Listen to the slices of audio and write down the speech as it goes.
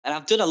And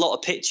I've done a lot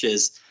of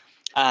pitches,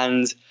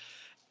 and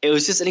it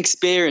was just an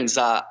experience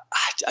that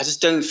I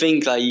just don't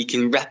think like you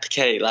can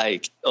replicate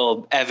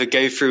or ever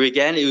go through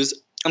again.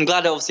 I'm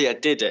glad obviously I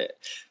did it,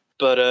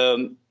 but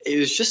it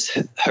was just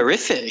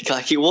horrific.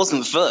 Like, it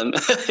wasn't fun.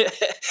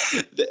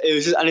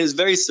 It was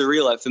very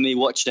surreal. Like, for me,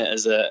 watching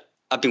it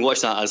I've been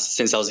watching that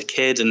since I was a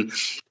kid, and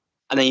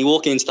then you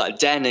walk into that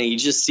den and you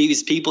just see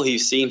these people who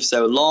you've seen for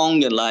so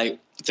long, and like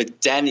the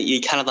den, you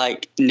kind of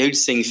like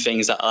noticing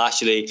things that are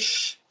actually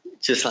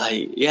just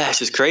like, yeah, it's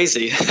just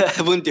crazy.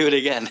 I wouldn't do it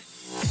again.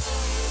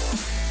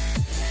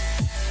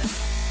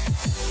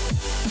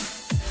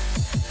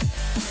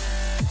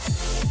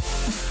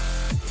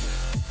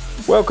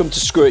 Welcome to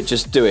Screw It,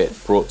 Just Do It,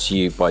 brought to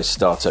you by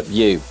Startup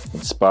U,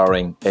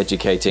 inspiring,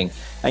 educating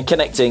and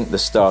connecting the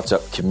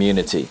startup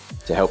community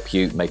to help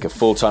you make a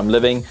full-time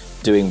living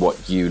doing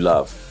what you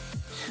love.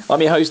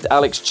 I'm your host,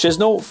 Alex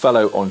Chisnell,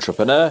 fellow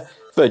entrepreneur,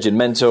 Virgin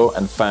mentor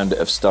and founder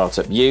of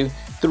Startup U,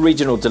 the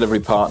regional delivery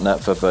partner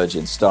for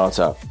Virgin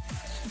Startup.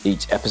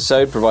 Each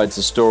episode provides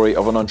the story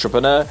of an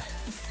entrepreneur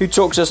who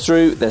talks us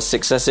through their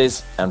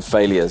successes and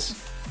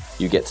failures.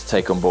 You get to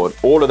take on board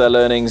all of their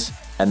learnings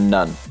and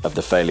none of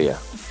the failure.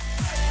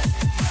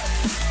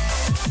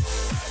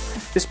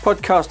 This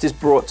podcast is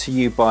brought to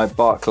you by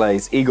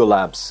Barclays Eagle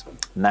Labs.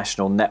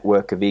 National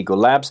network of Eagle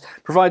Labs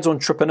provides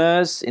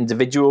entrepreneurs,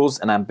 individuals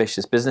and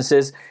ambitious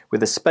businesses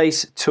with the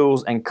space,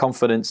 tools and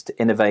confidence to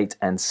innovate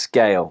and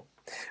scale.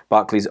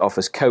 Barclays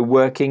offers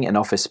co-working and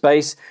office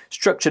space,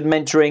 structured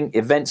mentoring,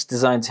 events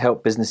designed to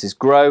help businesses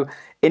grow,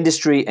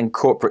 industry and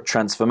corporate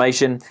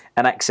transformation,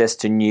 and access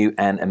to new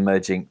and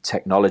emerging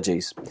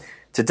technologies.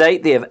 To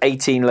date, they have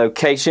 18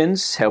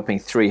 locations, helping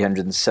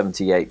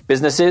 378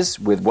 businesses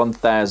with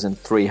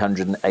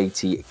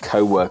 1,380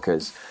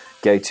 co-workers.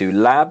 Go to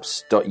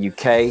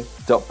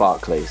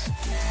labs.uk.barclays.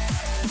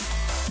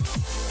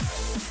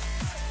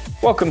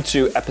 Welcome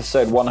to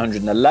episode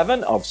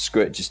 111 of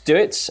Screw It, Just Do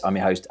It. I'm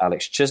your host,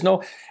 Alex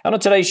Chisnell. And on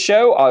today's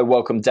show, I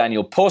welcome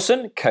Daniel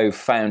Pawson,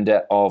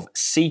 co-founder of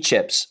Sea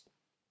Chips.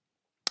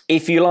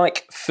 If you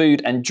like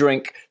food and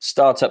drink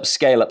startup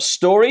scale-up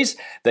stories,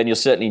 then you'll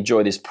certainly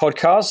enjoy this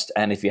podcast.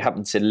 And if you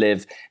happen to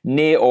live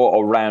near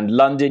or around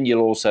London,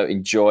 you'll also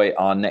enjoy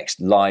our next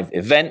live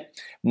event,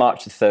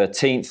 March the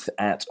 13th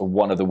at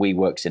one of the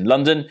WeWorks in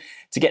London.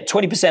 To get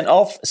 20%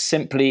 off,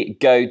 simply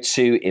go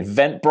to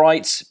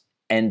Eventbrite,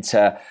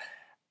 enter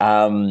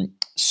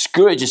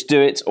Screw It, Just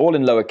Do It, all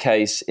in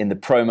lowercase in the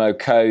promo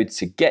code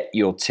to get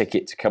your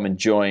ticket to come and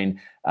join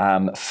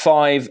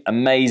 5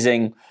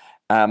 amazing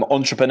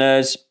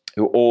entrepreneurs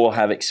who all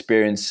have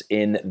experience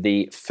in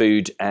the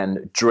food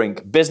and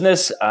drink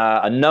business,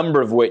 a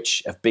number of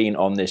which have been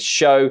on this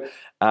show,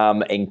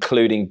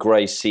 including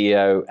Grey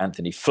CEO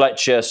Anthony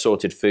Fletcher,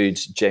 Sorted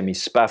Foods Jamie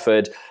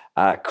Spafford,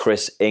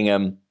 Chris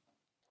Ingham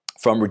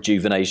from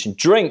Rejuvenation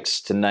Drinks,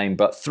 to name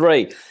but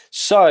 3.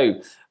 So,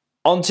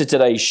 on to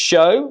today's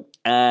show.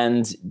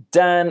 And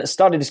Dan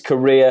started his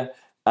career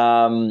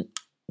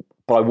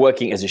by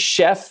working as a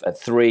chef at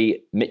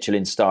 3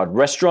 Michelin-starred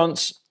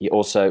restaurants. He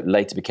also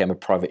later became a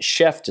private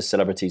chef to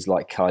celebrities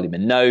like Kylie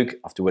Minogue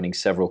after winning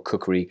several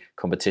cookery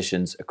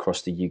competitions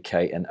across the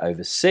UK and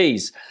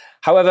overseas.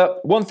 However,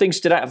 one thing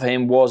stood out for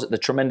him was the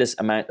tremendous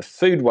amount of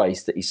food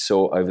waste that he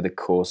saw over the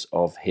course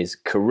of his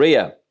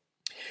career.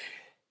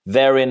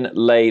 Therein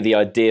lay the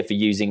idea for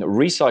using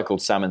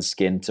recycled salmon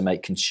skin to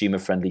make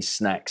consumer-friendly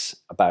snacks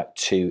about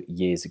 2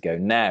 years ago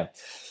now.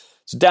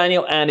 So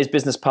Daniel and his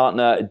business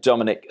partner,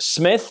 Dominic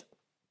Smith,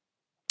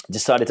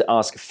 decided to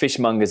ask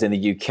fishmongers in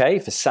the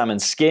UK for salmon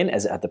skin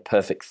as it had the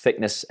perfect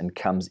thickness and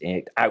comes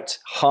out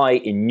high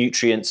in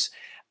nutrients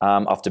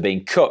after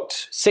being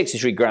cooked.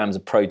 63 grams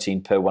of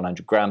protein per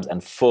 100 grams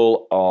and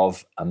full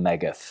of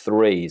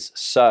omega-3s.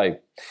 So,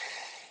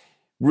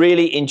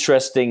 really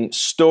interesting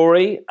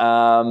story.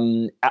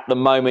 At the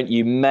moment,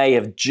 you may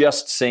have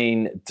just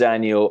seen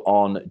Daniel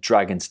on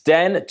Dragon's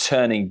Den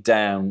turning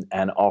down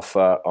an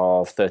offer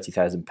of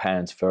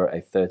 £30,000 for a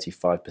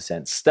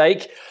 35%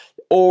 stake.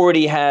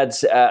 Already had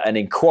an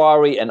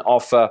inquiry, an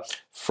offer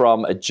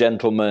from a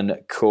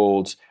gentleman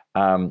called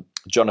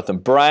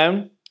Johnathan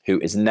Brown, who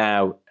is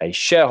now a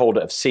shareholder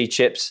of Sea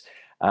Chips.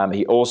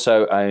 He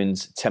also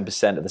owns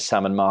 10% of the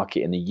salmon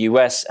market in the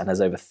US and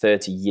has over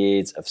 30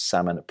 years of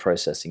salmon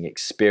processing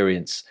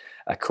experience,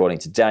 according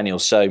to Daniel.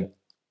 So,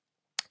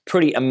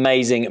 pretty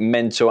amazing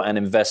mentor and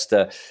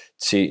investor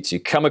to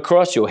come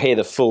across. You'll hear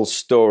the full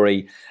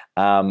story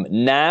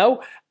now.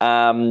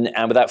 And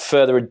without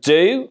further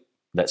ado,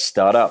 let's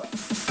start up.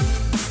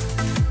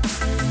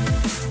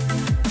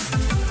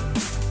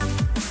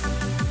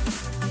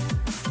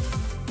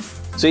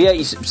 So yeah,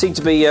 you seem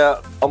to be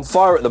on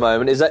fire at the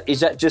moment. Is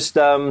that just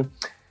you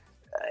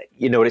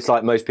know what it's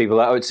like? Most people,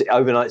 it's an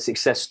overnight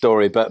success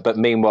story, but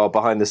meanwhile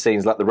behind the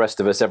scenes, like the rest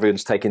of us,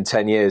 everyone's taken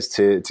 10 years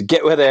to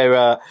get where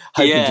they're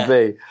hoping to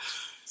be.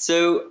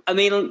 So I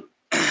mean,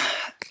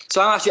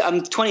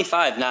 I'm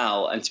 25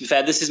 now, and to be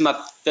fair, this is my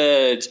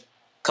third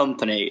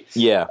company.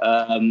 Yeah,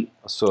 I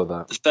saw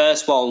that. The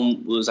first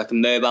one was like a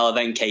mobile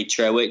event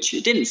caterer, which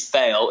it didn't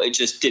fail. It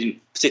just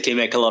didn't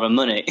particularly make a lot of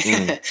money.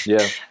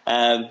 Yeah.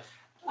 And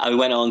we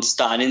went on to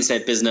start an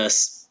internet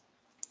business,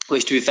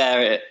 which, to be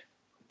fair,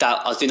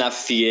 I was doing that for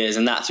a few years,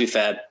 and that, to be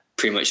fair,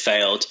 pretty much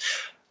failed.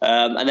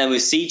 And then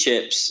with Sea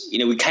Chips,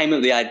 we came up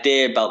with the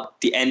idea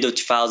about the end of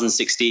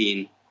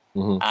 2016,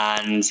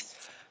 and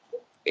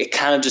it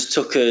kind of just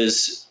took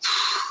us,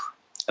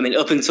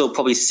 up until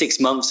probably 6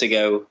 months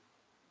ago,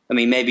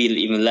 maybe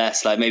even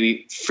less, like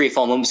maybe 3 or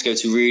 4 months ago,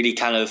 to really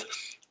kind of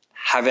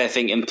have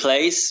everything in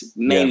place,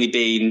 mainly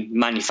being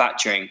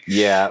manufacturing.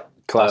 Yeah,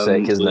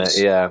 classic, isn't it?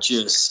 Yeah.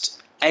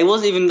 It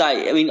wasn't even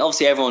like,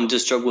 obviously everyone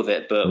does struggle with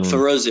it, but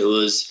for us it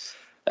was,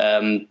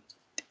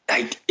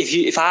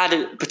 if I had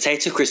a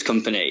potato crisp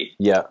company,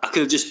 I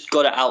could have just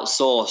got it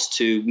outsourced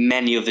to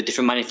many of the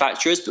different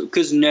manufacturers, but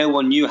because no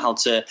one knew how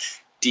to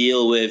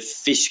deal with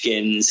fish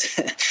skins,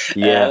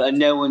 and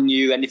no one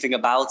knew anything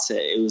about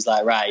it, it was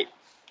like, right,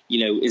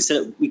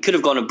 instead we could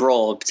have gone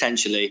abroad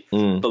potentially,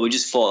 but we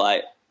just thought,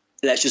 like,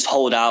 let's just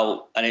hold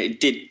out. And it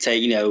did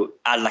take,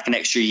 add like an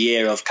extra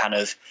year of kind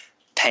of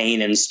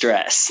pain and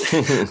stress.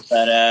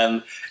 But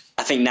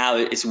I think now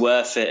it's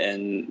worth it,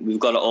 and we've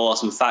got an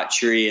awesome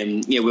factory,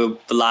 and we're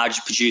the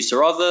largest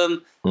producer of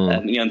them.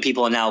 And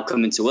people are now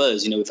coming to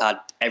us. We've had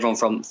everyone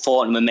from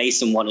Thornton and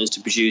Mason want us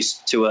to produce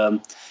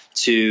to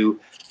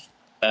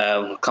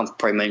I can't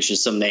probably mention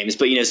some names,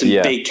 but some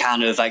big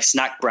kind of like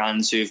snack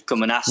brands who've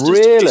come and asked us to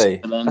produce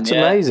for them. That's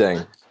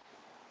amazing.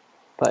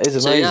 That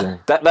is amazing.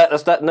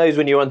 That knows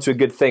when you're onto a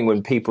good thing,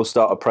 when people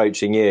start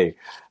approaching you.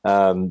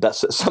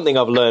 That's something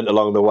I've learned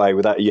along the way.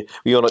 Without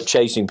you're not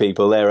chasing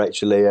people; they're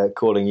actually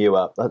calling you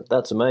up.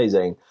 That's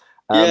amazing.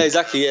 Yeah,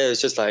 exactly. Yeah,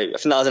 it's just like, I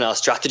think that was in our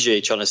strategy.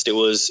 To be honest, it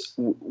was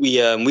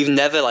we've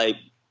never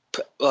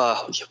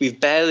we've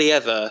barely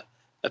ever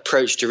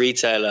approached a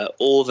retailer.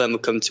 All of them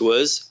have come to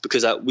us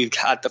because I've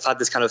had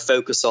this kind of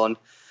focus on,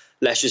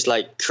 let's just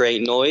like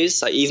create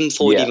noise. Like even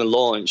before we'd even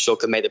launched or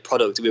could make the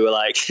product, we were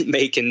like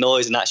making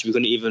noise, and actually we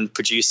couldn't even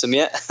produce them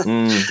yet.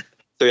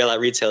 So we had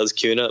like retailers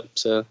queuing up.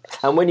 So,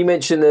 and when you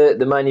mention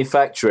the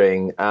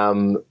manufacturing,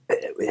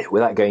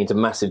 without going into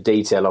massive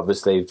detail,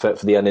 obviously for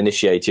the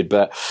uninitiated,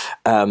 but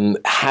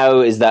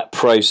how is that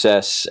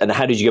process, and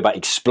how did you go about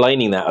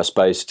explaining that, I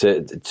suppose,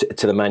 to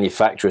the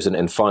manufacturers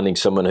and finding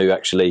someone who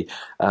actually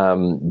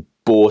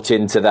bought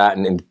into that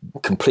and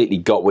completely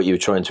got what you were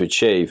trying to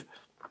achieve?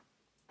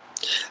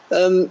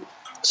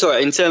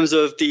 Sorry, in terms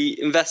of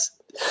the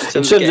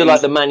in terms of like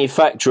the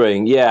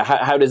manufacturing,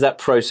 how does that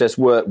process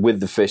work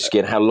with the fish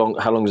skin? How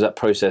long does that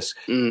process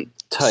take?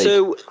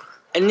 So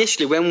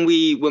initially, when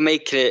we were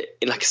making it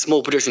in like a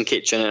small production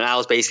kitchen, and I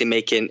was basically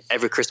making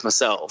every crisp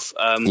myself,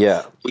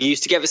 we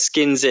used to get the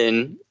skins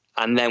in,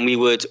 and then we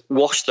would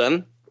wash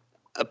them,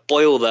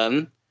 boil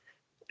them,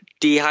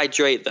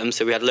 dehydrate them.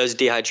 So we had loads of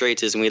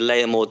dehydrators, and we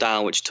lay them all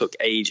down, which took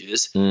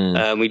ages. We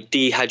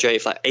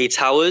dehydrate for like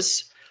 8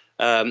 hours.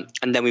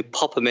 And then we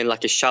pop them in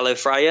like a shallow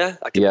fryer.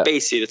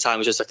 Basically, at the time, it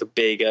was just like a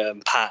big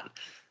pan.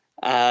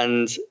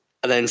 And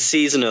then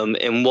season them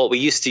in what we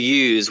used to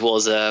use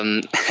was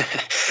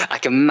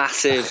like a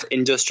massive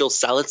industrial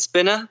salad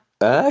spinner.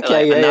 And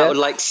that would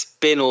like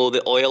spin all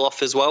the oil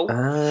off as well.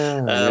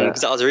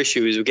 Because that was our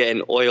issue, is we're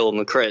getting oil on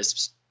the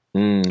crisps.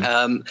 So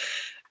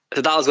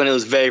that was when it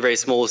was very, very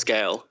small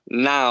scale.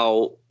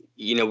 Now,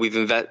 we've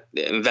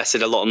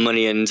invested a lot of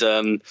money, and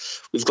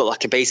we've got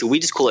like we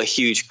just call it a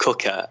huge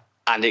cooker.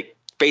 And it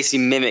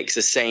basically mimics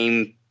the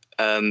same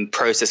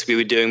process we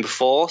were doing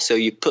before. So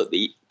you put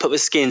the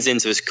skins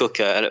into this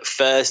cooker, and at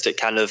first it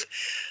kind of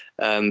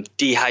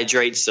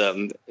dehydrates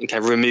them and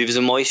kind of removes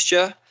the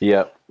moisture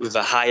with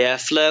a high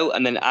airflow.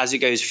 And then as it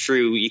goes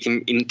through, you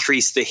can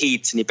increase the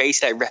heat, and you're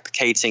basically like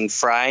replicating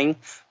frying,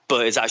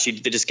 but it's actually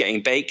they're just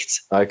getting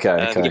baked.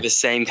 Give the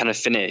same kind of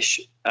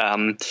finish.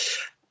 And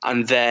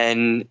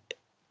then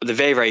at the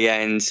very, very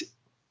end,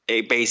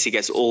 it basically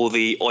gets all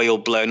the oil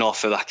blown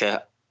off of like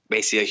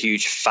basically a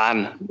huge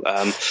fan.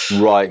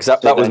 Right,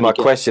 because that was my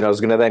question. I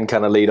was going to then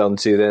kind of lead on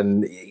to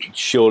then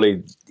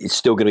surely it's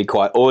still going to be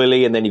quite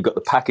oily, and then you've got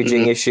the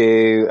packaging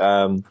issue.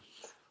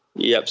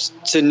 Yep.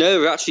 So no,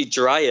 we're actually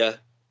drier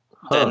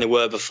than they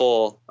were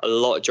before. A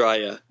lot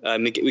drier.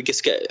 We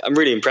just I'm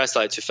really impressed,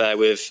 like, to be fair,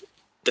 with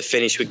the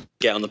finish we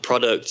get on the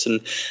product, and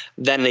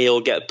then they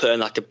all get put in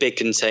like a big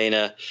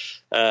container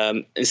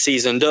and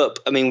seasoned up.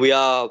 We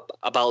are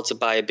about to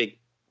buy a big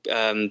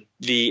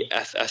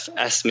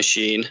VFFS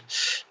machine,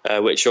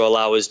 which will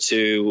allow us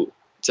to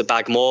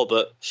bag more,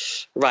 but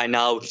right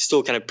now we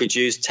still kind of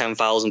produce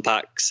 10,000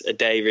 packs a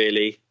day,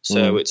 really.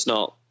 So it's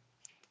not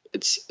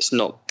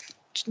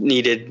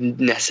needed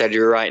necessarily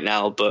right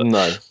now, but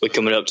we're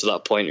coming up to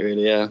that point,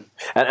 really.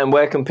 And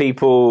where can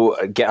people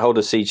get hold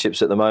of Sea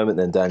Chips at the moment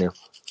then, Daniel?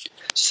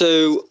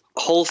 So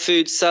Whole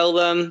Foods sell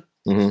them.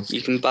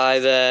 You can buy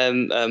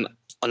them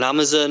on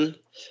Amazon.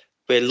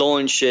 We're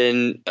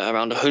launching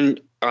around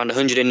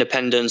 100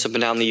 independents up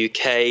and down the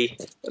UK.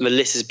 The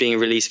list is being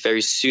released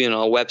very soon on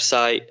our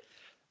website.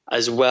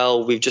 As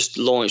well, we've just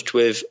launched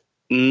with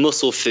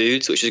Muscle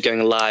Foods, which is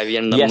going live at the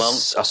end of the month.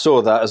 Yes, I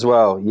saw that as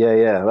well.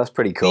 Yeah, that's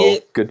pretty cool. Yeah,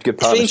 Good it's really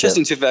partnership.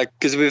 interesting to that,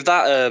 because with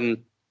that,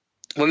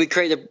 when we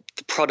created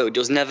the product, it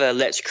was never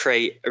let's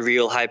create a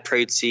real high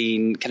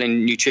protein kind of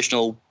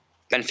nutritional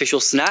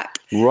beneficial snack.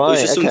 Right, it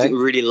was just okay. something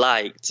we really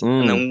liked.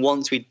 And then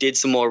once we did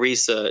some more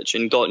research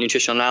and got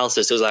nutritional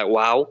analysis, it was like,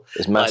 wow,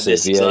 it's massive.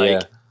 This is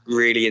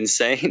really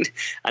insane.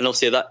 And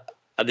obviously that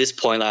at this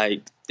point,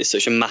 like, it's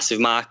such a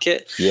massive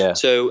market. Yeah.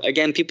 So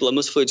again, people at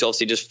Muscle Foods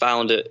obviously just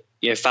found it,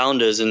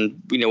 founders, and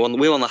we're one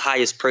of the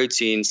highest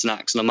protein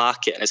snacks on the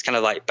market, and it's kind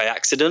of like by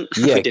accident.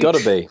 Yeah,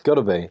 gotta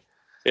be.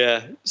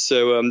 Yeah,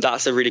 so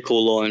that's a really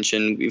cool launch,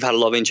 and we've had a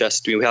lot of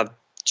interest. We have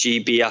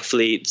GB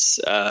athletes,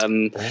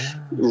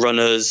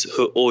 runners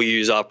who all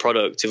use our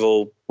product.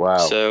 Wow!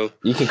 So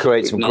you can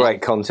create some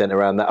great content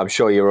around that. I'm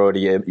sure you're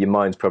already your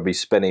mind's probably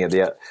spinning at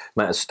the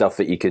amount of stuff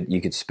that you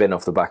could spin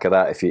off the back of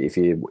that if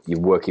you're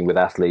working with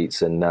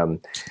athletes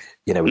and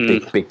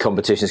with big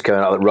competitions going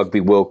out, like Rugby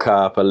World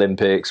Cup,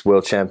 Olympics,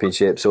 World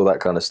Championships, all that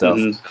kind of stuff.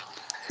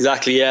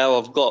 Exactly. Yeah,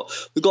 well,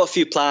 we've got a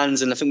few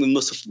plans, and I think with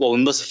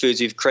Muscle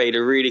Foods, we've created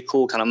a really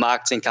cool kind of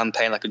marketing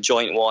campaign, like a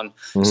joint one.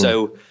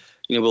 So,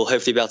 we'll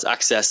hopefully be able to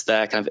access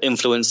their kind of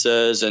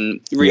influencers and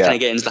really kind of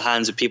get into the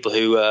hands of people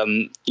who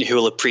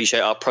will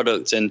appreciate our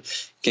product and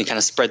can kind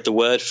of spread the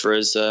word for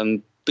us.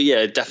 But yeah,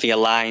 it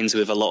definitely aligns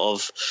with a lot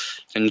of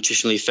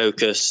nutritionally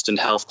focused and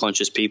health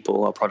conscious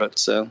people, our product.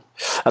 So,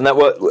 and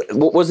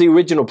what was the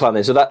original plan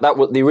then? So that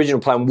the original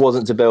plan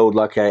wasn't to build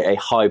like a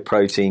high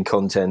protein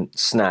content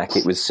snack.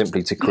 It was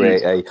simply to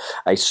create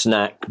a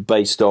snack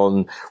based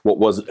on what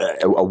was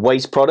a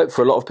waste product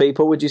for a lot of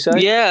people. Would you say?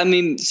 Yeah, I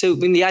mean, so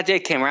when the idea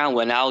came around,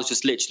 when I was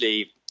just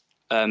literally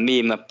me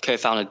and my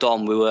co-founder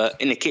Dom, we were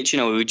in the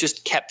kitchen and we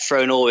just kept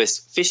throwing all this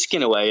fish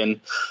skin away,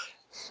 and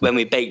when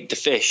we baked the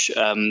fish.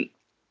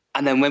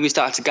 And then when we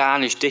started to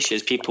garnish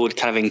dishes, people would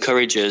kind of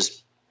encourage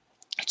us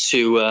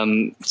to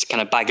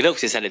kind of bag it up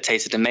because they said it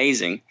tasted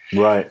amazing.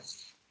 Right.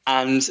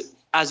 And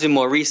as with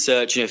more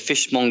research,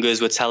 fishmongers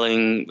were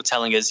telling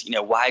us,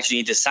 why do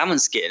you need the salmon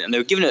skin? And they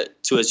were giving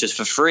it to us just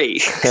for free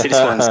because they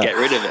just wanted to get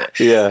rid of it.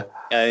 Yeah.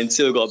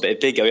 Until it got a bit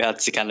bigger, we had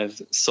to kind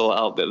of sort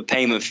out a bit of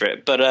payment for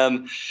it. But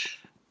it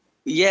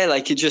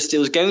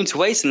was going to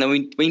waste. And then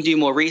when you do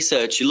more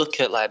research, you look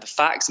at like the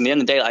facts. And at the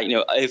end of the day,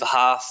 over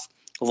half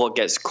of what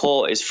gets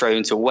caught is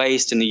thrown to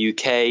waste in the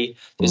UK.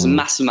 There's a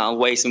massive amount of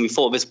waste, and we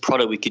thought this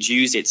product, we could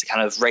use it to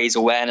kind of raise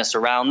awareness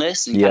around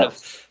this and kind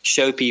of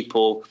show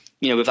people,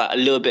 with that a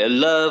little bit of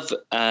love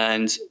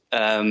and,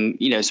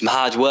 some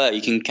hard work,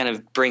 you can kind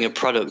of bring a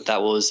product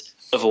that was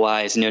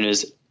otherwise known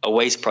as a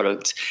waste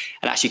product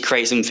and actually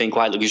create something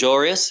quite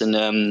luxurious.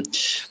 And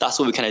that's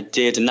what we kind of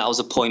did. And that was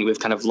the point with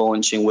kind of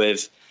launching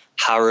with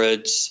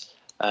Harrods,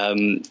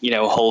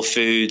 Whole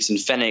Foods and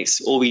Phoenix.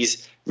 All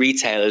these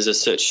retailers are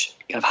such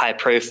kind of high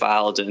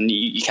profiled, and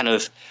you kind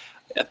of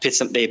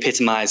they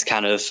epitomize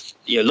kind of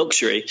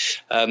luxury.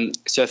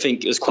 So I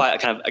think it was quite a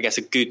kind of, I guess,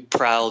 a good,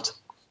 proud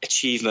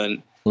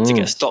achievement to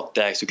get stock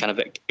there. So we kind of,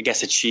 I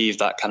guess, achieve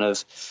that kind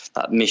of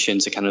that mission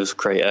to kind of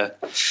create a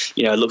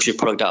luxury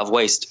product out of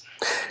waste.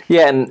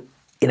 Yeah, and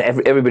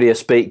everybody I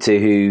speak to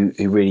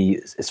who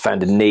really has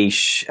found a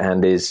niche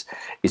and is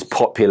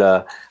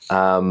popular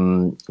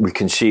with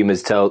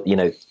consumers tell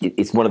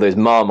it's one of those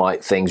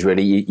Marmite things.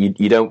 Really,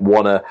 you don't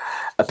want to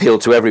appeal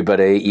to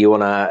everybody. You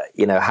want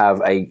to have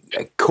a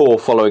core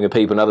following of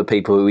people and other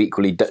people who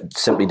equally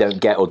simply don't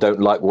get or don't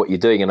like what you're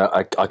doing. And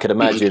I could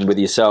imagine with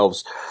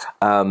yourselves.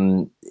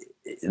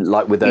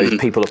 Like with those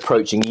people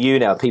approaching you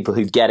now, people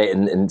who get it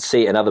and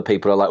see it, and other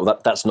people are like,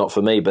 well, that's not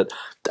for me. But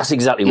that's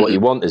exactly what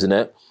you want, isn't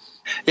it?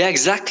 Yeah,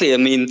 exactly. I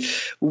mean,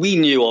 we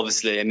knew,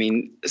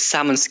 obviously,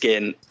 salmon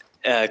skin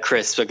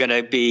crisps are going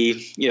to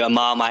be, a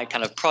Marmite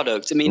kind of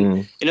product. I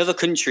mean, in other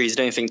countries,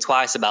 don't think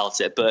twice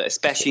about it, but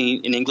especially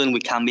in England, we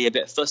can be a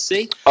bit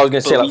fussy. I was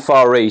going to say like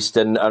Far East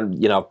and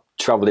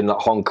traveled in like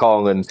Hong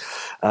Kong and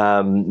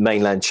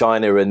mainland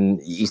China,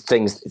 and you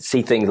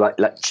see things like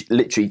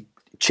literally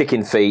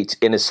chicken feet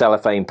in a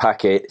cellophane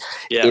packet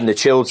in the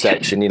chilled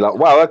section. You're like,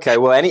 wow, okay,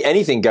 well,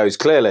 anything goes,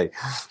 clearly.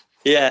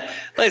 Yeah,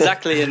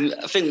 exactly. And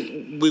I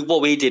think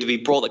what we did, we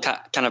brought the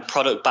kind of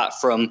product back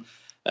from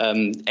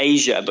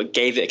Asia, but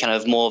gave it kind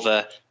of more of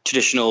a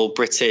traditional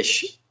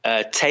British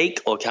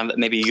take, or kind of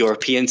maybe a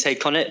European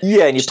take on it.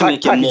 Yeah, and your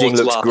packaging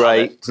looks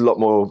great. It's a lot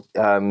more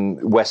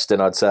Western,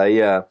 I'd say,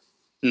 yeah.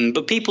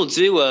 But people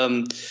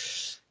do,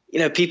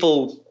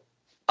 people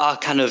are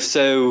kind of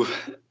so,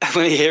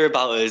 when they hear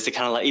about us, they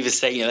kind of like either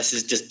say, this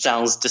is just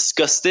sounds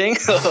disgusting,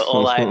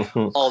 or like,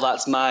 oh,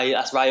 that's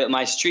right up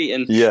my street.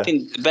 And I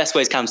think the best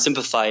way to kind of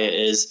simplify it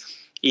is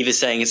either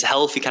saying it's a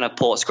healthy kind of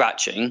pork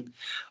scratching,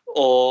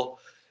 or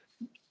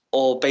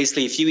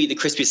basically if you eat the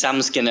crispy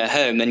salmon skin at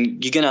home, then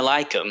you're going to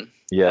like them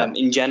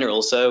in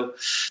general. So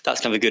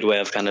that's kind of a good way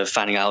of kind of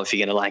finding out if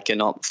you're going to like it or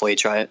not before you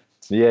try it.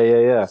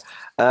 Yeah.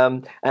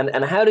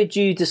 And how did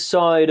you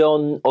decide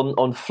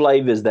on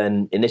flavors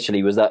then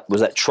initially? Was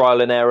that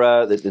trial and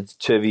error, the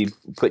two of you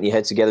putting your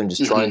head together and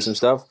just trying some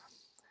stuff?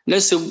 No,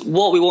 so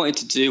what we wanted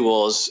to do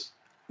was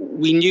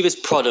we knew this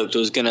product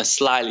was going to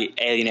slightly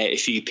alienate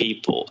a few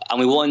people, and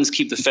we wanted to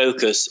keep the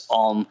focus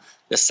on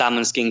the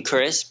salmon skin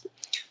crisp.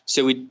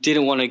 So we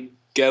didn't want to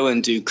go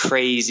and do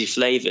crazy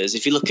flavors.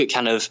 If you look at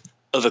kind of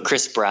other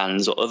crisp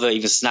brands or other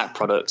even snack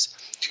products,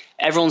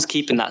 everyone's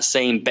keeping that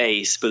same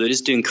base, but they're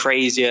just doing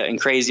crazier and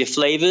crazier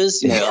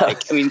flavors.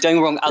 Like, I mean, don't get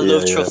me wrong, I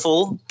love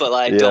truffle, but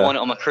like, don't want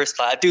it on my crisp.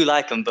 Like, I do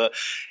like them, but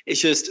it's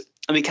just,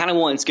 and we kind of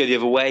wanted to go the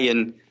other way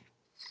and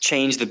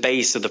change the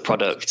base of the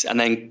product and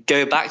then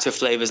go back to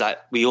flavors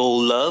that we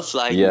all love.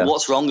 Like,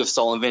 what's wrong with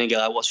salt and vinegar?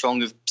 Like, what's wrong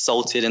with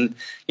salted and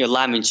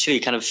lime and chili?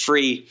 Kind of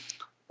three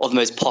of the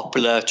most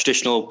popular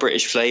traditional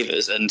British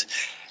flavors, and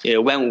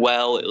it went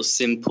well. It was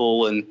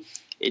simple, and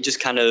it just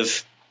kind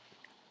of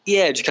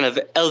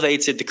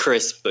elevated the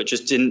crisp, but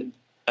just didn't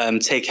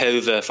take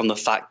over from the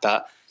fact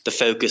that the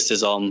focus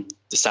is on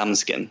the salmon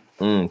skin.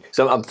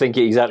 So I'm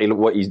thinking exactly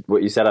what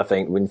you said. I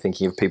think when you're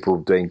thinking of people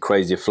doing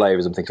crazier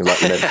flavors, I'm thinking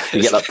like,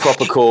 you get like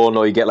proper corn,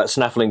 or you get like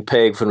snaffling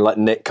pig from like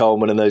Nick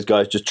Coleman and those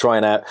guys just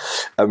trying out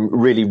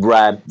really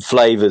rad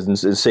flavors and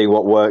seeing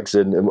what works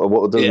and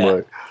what doesn't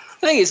work.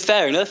 I think it's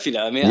fair enough,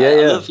 I mean,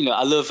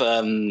 I love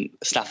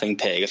snaffling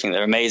pig. I think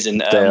they're amazing.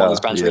 One of those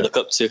brands we look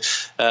up to.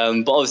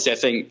 But obviously, I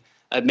think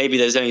maybe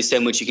there's only so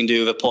much you can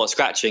do with a pot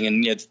scratching,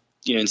 and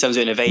in terms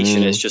of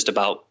innovation, it's just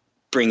about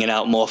bringing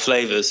out more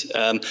flavors.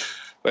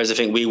 Whereas I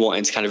think we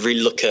wanted to kind of really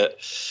look at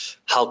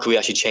how can we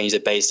actually change the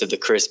base of the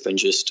crisp and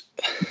just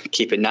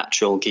keep it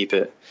natural, keep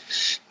it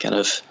kind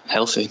of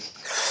healthy.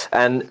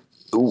 And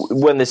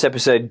when this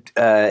episode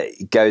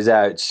goes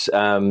out,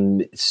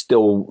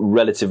 still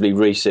relatively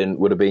recent,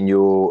 would have been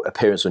your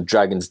appearance on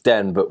Dragon's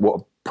Den, but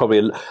what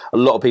probably a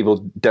lot of people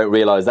don't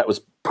realise, that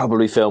was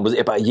probably filmed, was it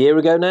about a year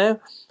ago now?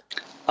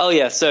 Oh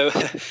yeah, so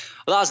that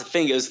was the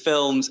thing, it was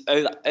filmed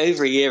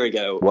over a year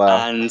ago.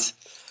 Wow. And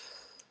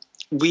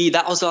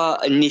that was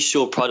our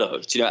initial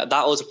product.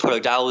 That was a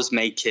product I was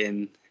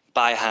making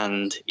by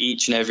hand,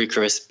 each and every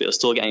crisp. It was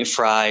still getting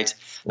fried.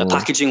 The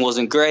packaging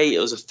wasn't great. It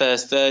was a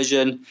first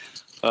version.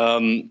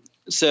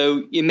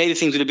 So maybe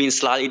things would have been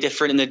slightly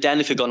different in the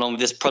den if we'd gone on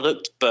with this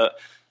product. But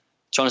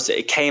to be honest,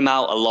 it came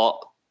out a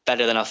lot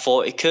better than I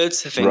thought it could.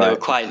 I think they were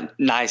quite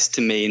nice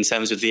to me in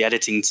terms of the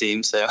editing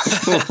team. So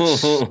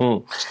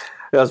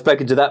I've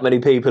spoken to that many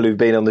people who've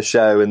been on the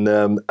show,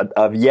 and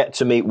I've yet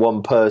to meet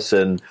one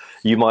person,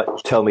 you might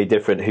tell me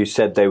different, who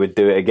said they would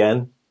do it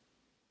again.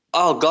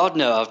 Oh God,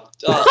 no!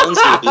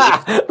 Honestly,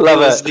 it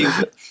was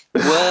the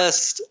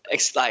worst.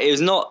 It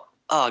was not.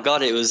 Oh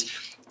God, it was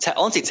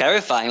honestly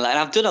terrifying. Like, and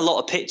I've done a lot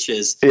of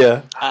pictures.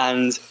 Yeah,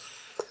 and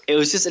it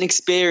was just an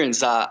experience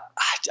that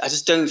I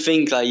just don't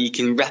think like you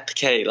can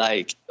replicate,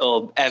 like,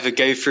 or ever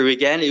go through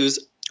again.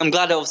 I'm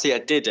glad obviously I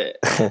did it,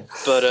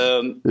 but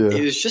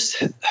it was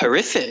just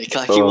horrific.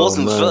 Like, it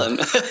wasn't fun.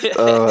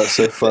 Oh, that's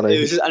so funny.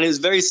 It was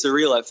very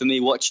surreal. Like, for me,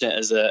 watching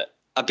it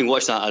I've been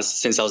watching that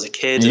since I was a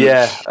kid.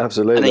 Yeah,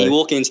 absolutely. And then you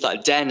walk into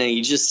that den and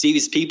you just see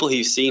these people who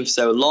you've seen for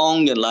so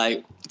long, and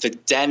like the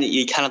den,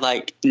 you kind of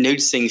like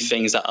noticing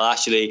things that are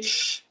actually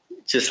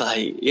just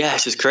like,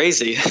 it's just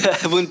crazy.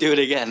 I wouldn't do it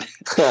again.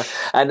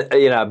 And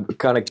I'm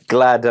kind of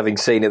glad, having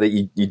seen it, that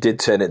you did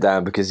turn it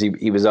down, because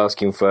he was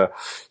asking for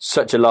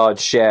such a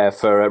large share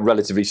for a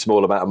relatively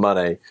small amount of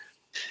money.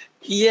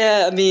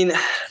 Yeah, I mean,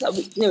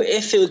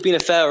 if it had been a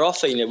fair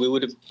offer, we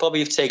would have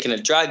probably taken a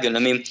Dragon. I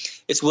mean,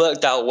 it's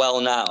worked out well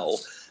now.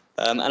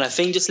 And I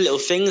think just little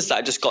things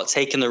that just got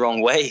taken the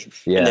wrong way.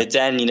 In the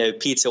den,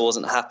 Peter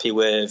wasn't happy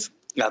with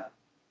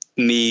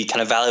me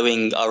kind of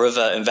valuing our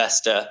other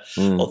investor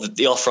or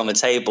the offer on the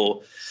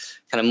table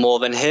kind of more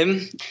than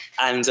him.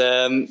 And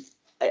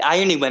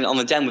I only went on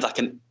the den with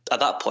at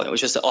that point, it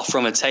was just an offer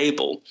on the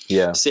table.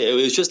 Yeah. So it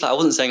was just like, I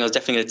wasn't saying I was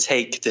definitely going to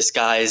take this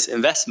guy's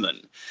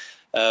investment.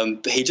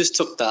 But he just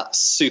took that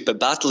super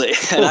badly,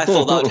 and I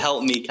thought that would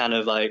help me kind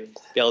of like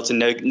be able to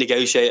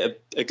negotiate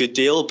a good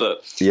deal,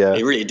 but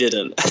it really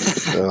didn't.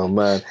 Oh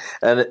man!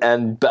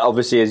 But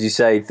obviously, as you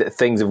say,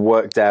 things have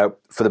worked out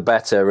for the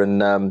better.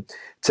 And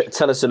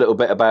tell us a little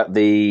bit about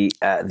the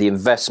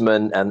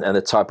investment and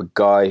the type of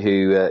guy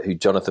who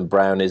Johnathan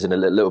Brown is, and a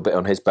little bit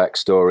on his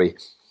backstory.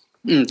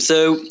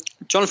 So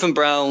Johnathan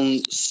Brown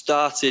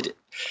started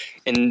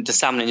in the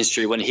salmon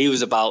industry when he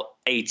was about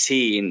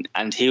 18,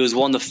 and he was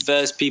one of the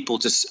first people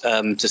to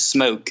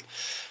smoke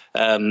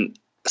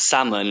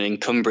salmon in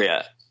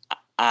Cumbria.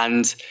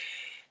 And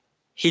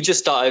he just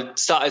started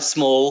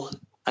small,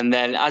 and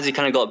then as he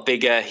kind of got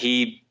bigger,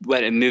 he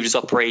went and moved his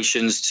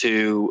operations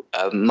to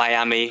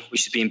Miami,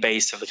 which has been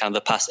based for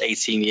the past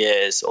 18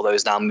 years, although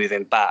is now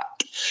moving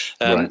back.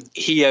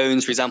 He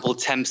owns, for example,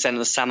 10% of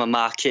the salmon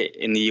market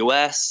in the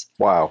US.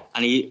 Wow!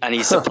 And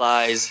he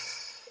supplies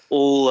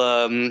all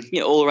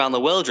around the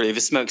world really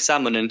with smoked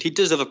salmon, and he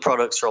does other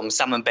products from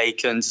salmon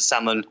bacon to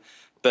salmon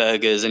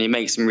burgers, and he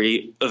makes some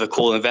really other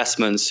cool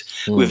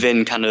investments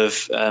within kind of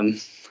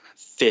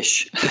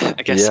fish,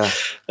 I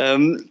guess.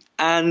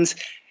 And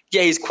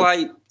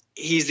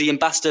he's the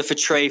ambassador for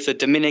trade for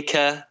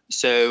Dominica.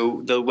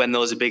 So when there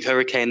was a big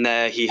hurricane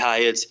there, he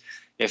hired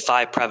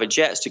 5 private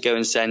jets to go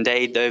and send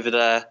aid over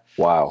there.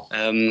 Wow.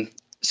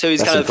 So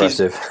he's That's kind of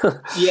impressive.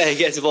 he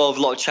gets involved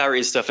with a lot of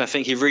charity stuff, and I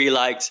think he really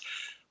liked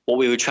what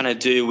we were trying to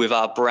do with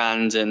our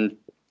brand. And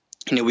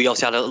we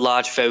also had a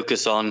large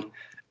focus on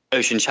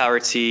ocean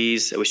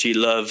charities, which he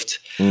loved.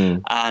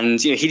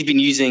 And he'd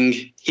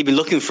been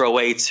looking for a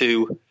way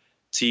to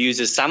use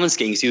his salmon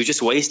skin because he was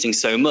just wasting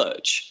so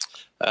much.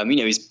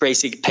 He's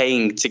basically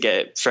paying to get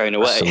it thrown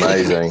away.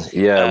 That's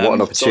amazing. Yeah, what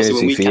an opportunity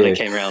when we for kind you. of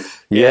came around.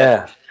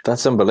 Yeah.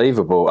 That's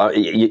unbelievable.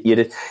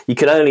 You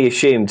can only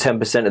assume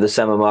 10% of the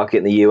salmon market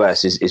in the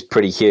US is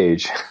pretty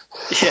huge.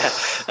 Yeah,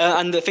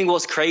 and I think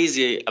what's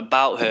crazy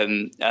about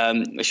him,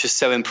 which is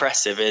so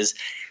impressive, is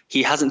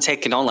he hasn't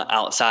taken on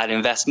outside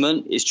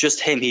investment. It's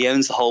just him. He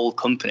owns the whole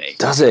company.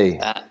 Does he?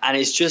 And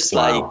it's just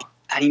Wow.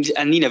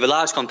 the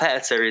large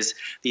competitor is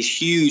these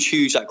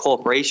huge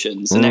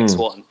corporations. The next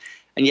one.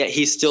 And yet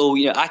he's still,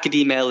 I could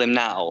email him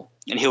now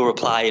and he'll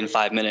reply in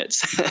 5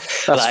 minutes.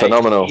 That's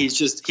phenomenal. He's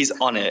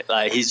on it.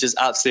 He's just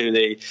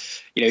absolutely,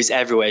 he's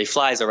everywhere. He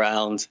flies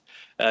around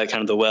kind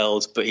of the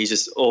world, but he's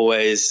just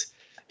always,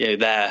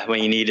 there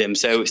when you need him.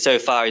 So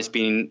far he's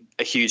been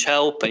a huge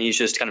help, and he's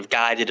just kind of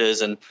guided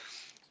us and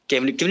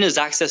given us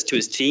access to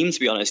his team, to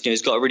be honest.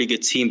 He's got a really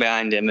good team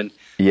behind him, and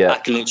I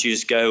can literally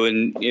just go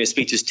and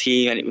speak to his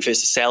team, and if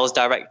it's a sales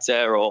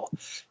director or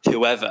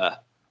whoever,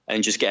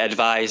 and just get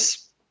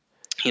advice.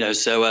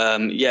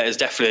 It's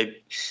definitely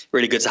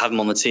really good to have him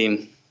on the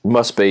team.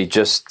 Must be,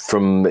 just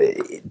from,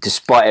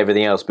 despite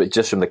everything else, but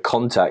just from the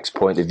contacts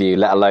point of view,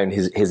 let alone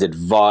his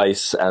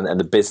advice and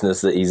the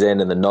business that he's in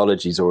and the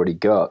knowledge he's already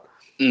got.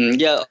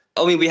 Yeah,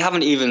 I mean, we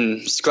haven't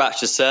even scratched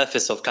the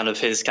surface of kind of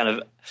his kind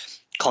of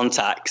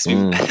contacts.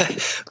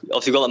 Obviously,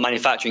 we've got the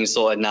manufacturing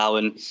sorted now,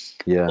 and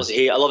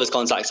obviously a lot of his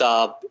contacts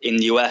are in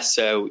the US,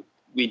 so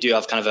we do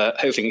have kind of a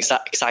hopefully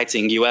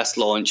exciting US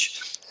launch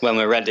when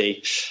we're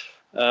ready.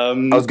 I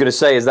was going to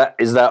say, is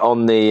that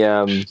on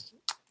the?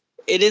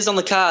 It is on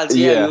the cards.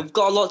 Yeah, we've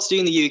got a lot to do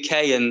in the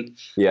UK, and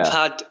we've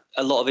had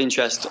a lot of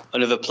interest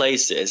in other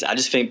places. I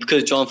just think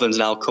because Johnathan's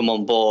now come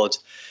on board,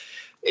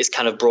 it's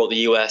kind of brought the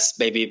US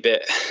maybe a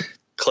bit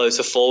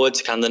closer forward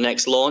to kind of the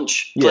next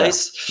launch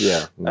place.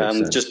 Yeah,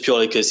 just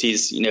purely because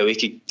he's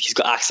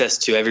got access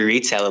to every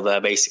retailer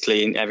there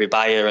basically, and every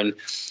buyer, and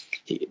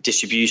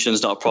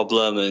distribution's not a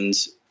problem. And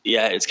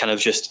it's kind of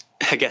just,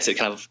 I guess, it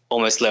kind of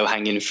almost low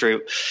hanging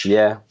fruit.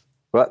 Yeah.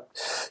 Well,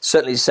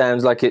 certainly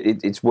sounds like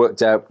it's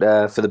worked out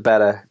for the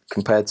better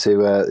compared to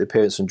the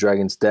appearance from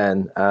Dragon's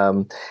Den.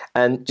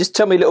 And just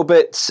tell me a little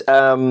bit,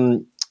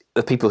 the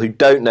people who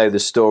don't know the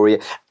story.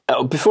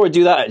 Before I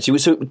do that, actually,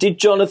 so did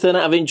Johnathan,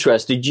 out of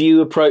interest, did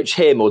you approach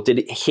him, or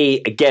did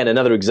he, again,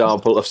 another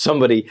example of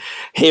somebody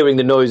hearing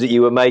the noise that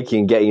you were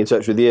making and getting in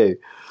touch with you?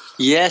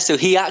 Yeah, so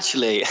he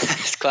actually,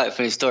 it's quite a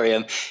funny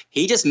story.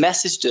 He just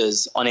messaged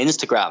us on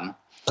Instagram.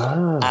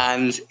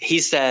 And he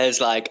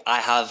says, I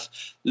have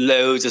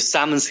loads of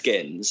salmon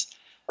skins.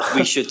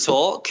 We should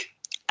talk.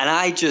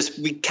 And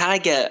we kind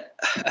of get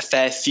a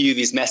fair few of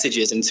these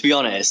messages. And to be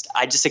honest,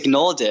 I just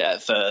ignored it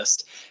at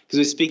first because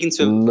we were speaking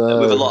to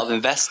with a lot of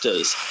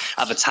investors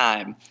at the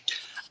time.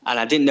 And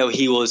I didn't know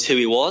he was who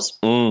he was.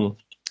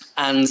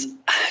 And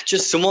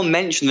just someone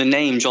mentioned the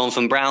name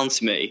Johnathan Brown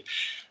to me.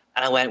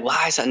 And I went,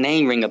 why does that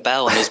name ring a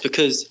bell? And it's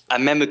because I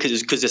remember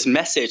because this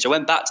message, I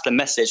went back to the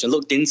message and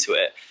looked into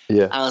it.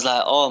 Yeah. And I was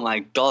like, oh my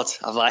God.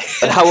 I'm like,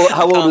 and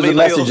how old was the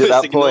message at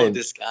that point,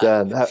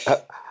 Dan?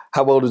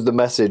 How old was the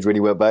message when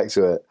you went back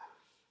to it?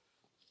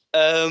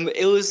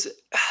 It was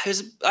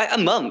like a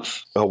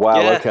month. Oh,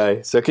 wow. Yeah.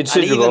 Okay. So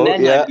considerable.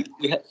 And even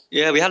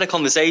then, we had a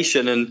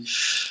conversation, and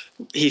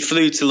he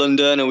flew to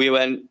London, and we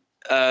went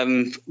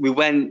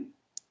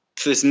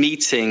for this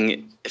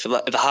meeting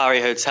at the Hari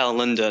Hotel in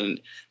London.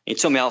 He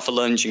took me out for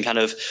lunch and kind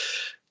of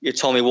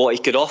told me what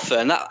he could offer.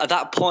 And at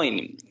that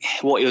point,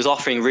 what he was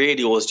offering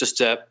really was just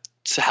to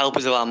help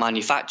us with our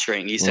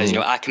manufacturing. He says,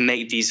 I can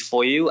make these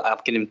for you.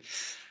 And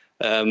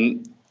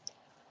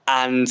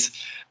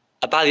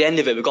by the end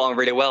of it, we got on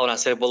really well. And I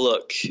said, well,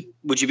 look,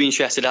 would you be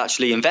interested in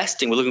actually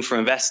investing? We're looking for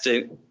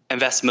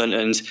investment,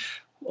 and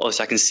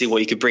also I can see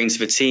what you could bring to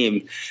the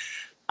team.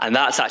 And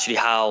that's actually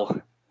how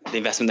the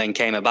investment then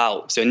came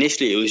about. So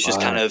initially it was just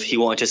kind of, he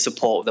wanted to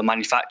support the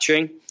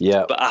manufacturing.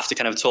 Yeah. But after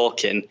kind of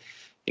talking,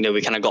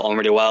 we kind of got on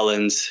really well,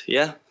 and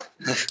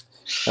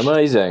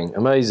Amazing.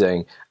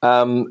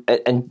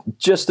 And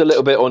just a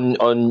little bit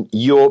on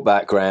your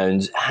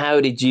background.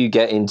 How did you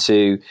get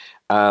into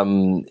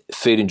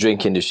food and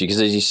drink industry?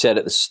 Because as you said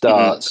at the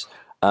start,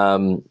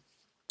 you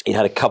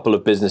had a couple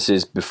of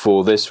businesses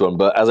before this one,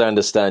 but as I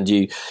understand,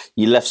 you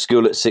left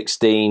school at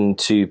 16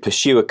 to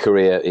pursue a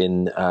career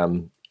in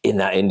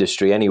that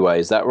industry anyway.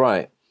 Is that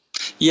right?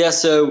 Yeah,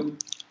 so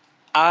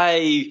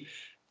I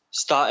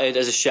started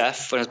as a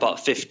chef when I was about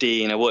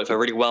 15. I worked for a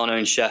really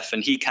well-known chef,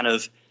 and he kind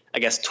of, I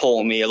guess,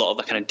 taught me a lot of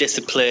the kind of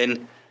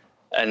discipline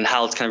and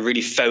how to kind of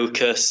really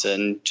focus,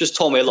 and just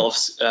taught me a lot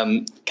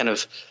of kind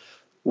of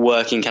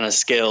working kind of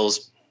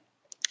skills.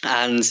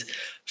 And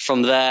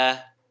from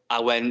there, I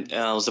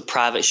was a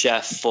private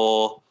chef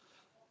for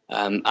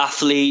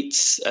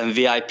athletes and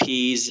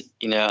VIPs,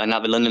 and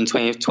at the London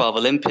 2012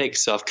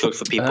 Olympics. So I've cooked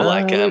for people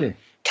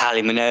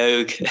Kylie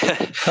Minogue,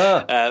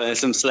 and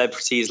some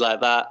celebrities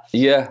like that.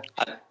 Yeah.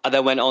 I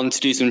then went on to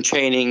do some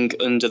training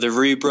under the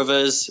Roux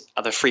brothers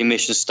at the 3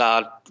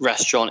 Michelin-starred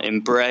restaurant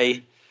in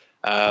Bray.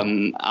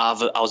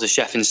 I was a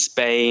chef in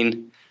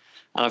Spain,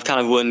 and I've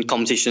kind of won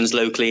competitions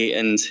locally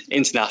and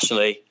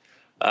internationally.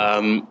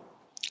 And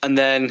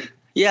then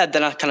I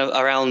kind of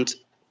around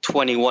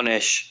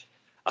 21-ish,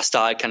 I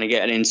started kind of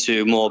getting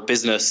into more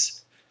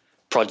business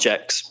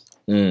projects.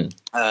 And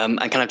kind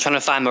of trying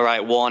to find the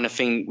right one. I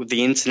think with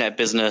the internet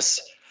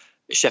business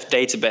chef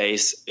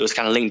database, it was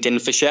kind of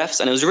LinkedIn for chefs,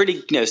 and it was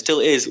really,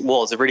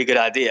 was a really good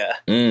idea.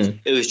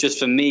 It was just,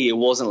 for me, it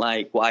wasn't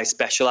like what I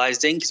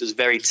specialized in, because it was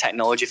very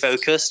technology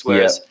focused,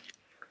 whereas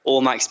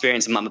all my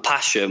experience and my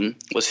passion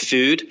was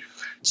food.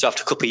 So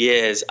after a couple of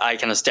years, I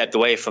kind of stepped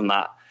away from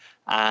that,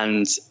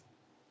 and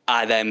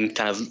I then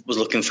kind of was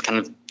looking for kind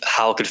of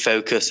how I could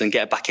focus and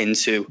get back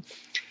into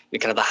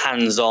kind of the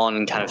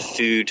hands-on kind of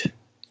food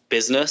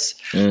business,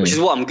 which is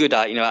what I'm good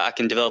at. I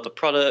can develop a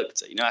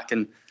product, I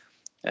can,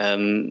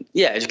 it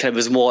just kind of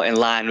was more in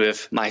line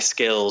with my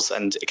skills,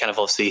 and it kind of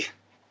obviously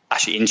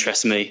actually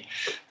interests me.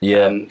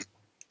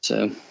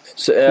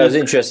 So it was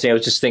interesting. I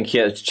was just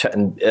thinking, I was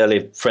chatting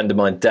earlier, a friend of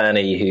mine,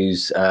 Danny,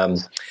 who's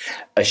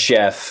a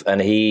chef, and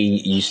he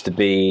used to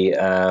be,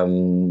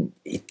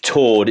 he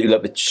toured, he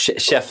like the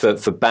chef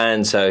for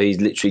bands, so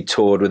he's literally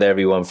toured with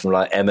everyone from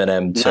like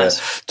Eminem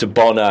to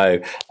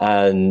Bono,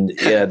 and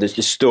there's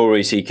the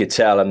stories he could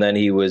tell. And then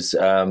he was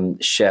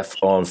chef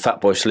on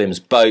Fatboy Slim's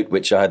boat,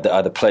 which I had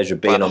the pleasure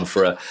of being on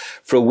for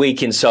a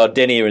week in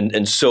Sardinia,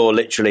 and saw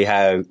literally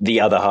how the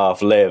other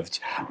half lived.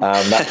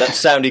 That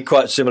sounded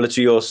quite similar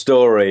to your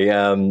story,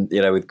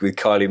 with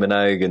Kylie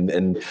Minogue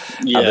and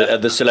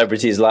other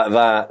celebrities like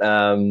that.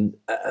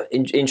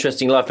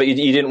 Interesting life, but you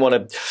didn't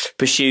want to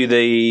pursue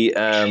the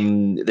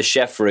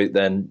chef route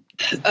then?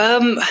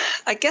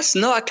 I guess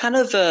not. I kind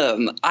of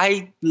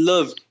I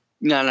love,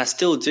 and I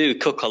still do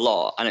cook a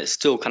lot, and it's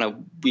still kind of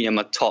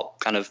my top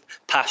kind of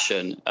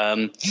passion.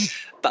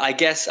 But I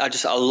guess I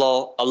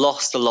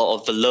lost a lot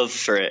of the love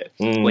for it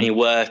when you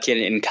work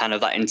in kind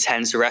of that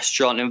intense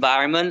restaurant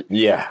environment.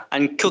 Yeah,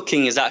 and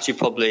cooking is actually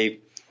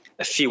probably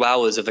a few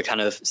hours of the kind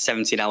of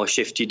 17-hour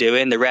shift you're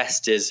doing. The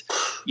rest is,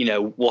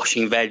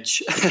 washing veg,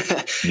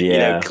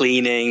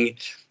 cleaning.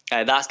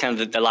 That's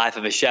kind of the life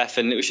of a chef,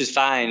 and which is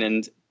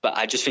fine. But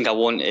I just think I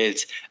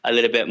wanted a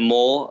little bit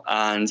more,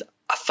 and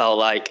I felt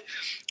like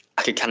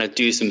I could kind of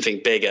do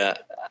something bigger.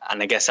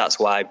 And I guess that's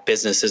why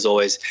business has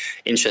always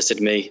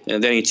interested me. The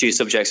only two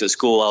subjects at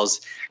school I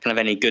was kind of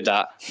any good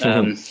at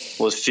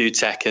was food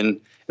tech and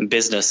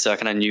business, so I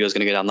kind of knew I was going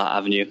to go down that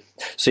avenue.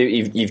 So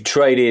you've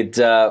traded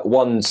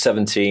one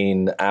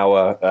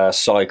 17-hour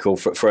cycle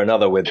for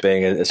another, with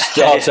being a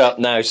startup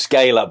now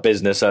scale-up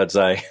business, I'd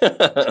say.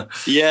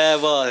 Yeah,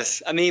 it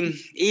was. I mean,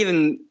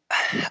 even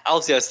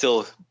obviously I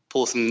still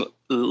pull some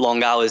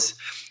long hours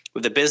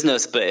with the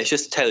business, but it's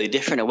just totally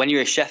different. And when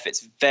you're a chef,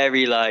 it's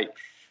very like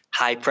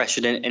high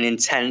pressured and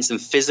intense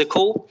and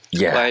physical.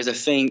 Yeah. Whereas I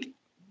think,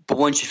 but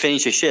once you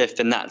finish your shift,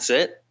 then that's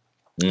it.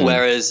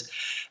 Whereas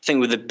I think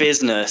with the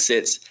business,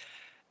 it's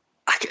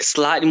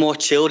slightly more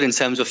chilled in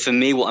terms of, for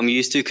me, what I'm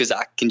used to, because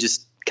I can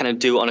just kind of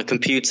do it on a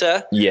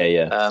computer.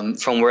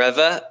 From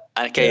wherever.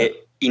 And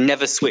you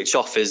never switch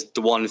off is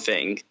the one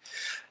thing.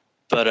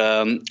 But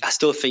I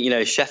still think,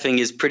 chefing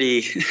is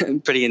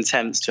pretty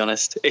intense, to be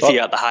honest, if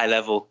you're at the high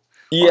level.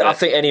 Yeah, I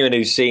think anyone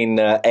who's seen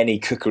any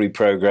cookery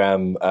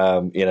program,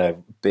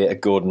 be it a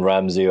Gordon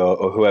Ramsay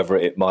or whoever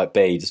it might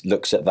be, just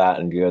looks at that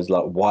and goes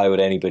like, why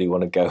would anybody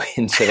want to go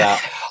into that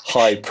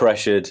high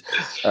pressured,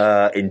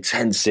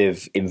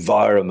 intensive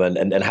environment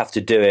and have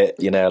to do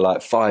it,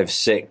 like 5,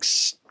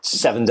 6,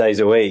 7 days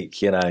a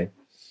week, Yeah,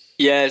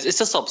 it's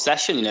just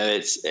obsession,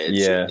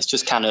 it's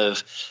just kind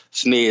of,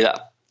 for me,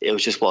 that it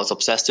was just what I was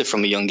obsessed with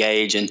from a young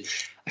age, and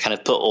I kind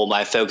of put all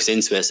my focus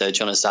into it. So, to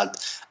be honest, I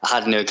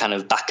had no kind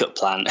of backup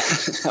plan.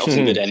 I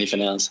wasn't good at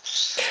anything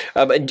else.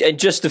 And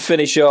just to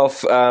finish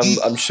off,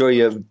 I'm sure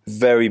you're a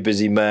very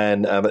busy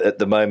man at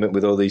the moment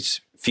with all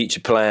these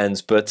future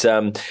plans. But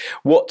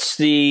what's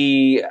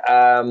the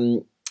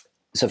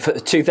so for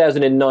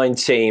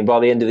 2019,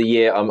 by the end of the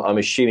year, I'm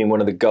assuming one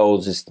of the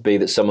goals is to be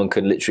that someone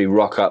can literally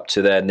rock up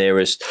to their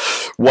nearest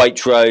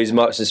Waitrose,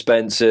 Marks and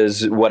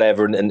Spencer's,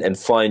 whatever, and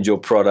find your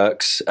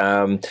products.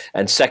 And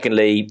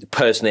secondly,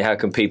 personally, how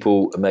can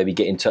people maybe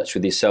get in touch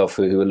with yourself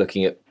who are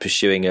looking at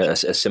pursuing a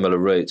similar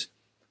route?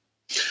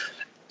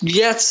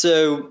 Yeah,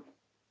 so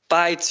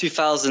by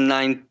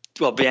 2009,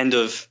 well, the end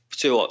of,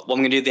 so what I'm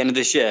going to do at the end of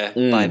this year,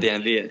 by the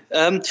end of the year.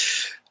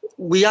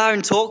 We are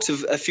in talks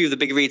with a few of the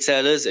big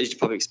retailers, as you'd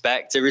probably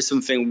expect. There is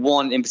something,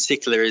 one in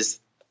particular is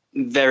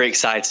very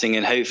exciting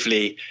and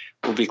hopefully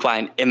will be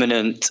quite an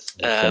imminent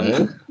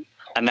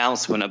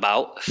announcement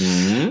about.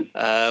 But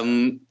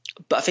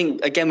I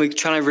think, again, we're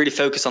trying to really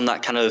focus on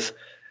that kind of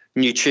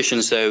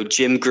nutrition. So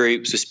gym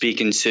groups we're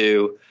speaking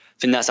to, I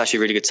think that's actually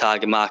a really good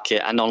target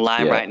market, and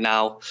online right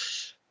now.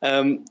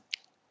 So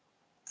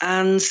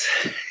I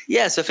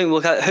think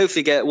we'll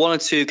hopefully get 1 or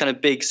 2 kind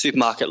of big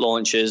supermarket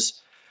launches.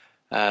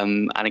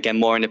 And again,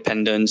 more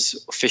independence,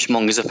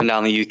 fishmongers up and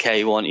down the UK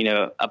who want,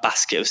 a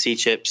basket of sea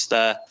chips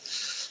there.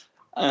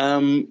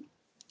 And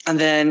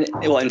then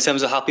in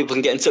terms of how people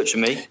can get in touch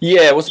with me?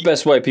 Yeah, what's the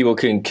best way people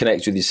can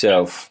connect with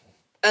yourself?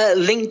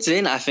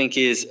 LinkedIn, I think,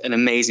 is an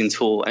amazing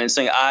tool. And it's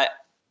something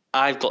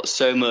I've got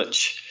so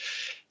much,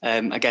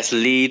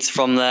 leads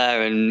from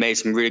there and made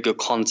some really good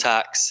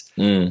contacts.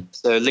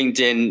 So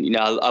LinkedIn,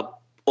 I've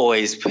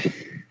always,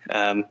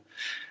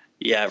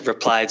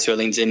 replied to a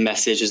LinkedIn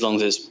message as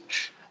long as it's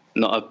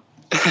not a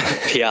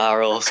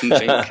PR or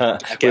something.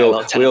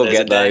 We all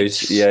get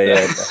those.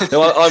 Yeah.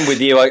 No, I'm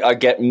with you. I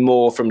get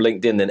more from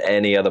LinkedIn than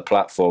any other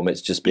platform.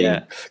 It's just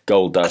been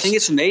gold dust. I think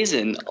it's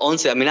amazing.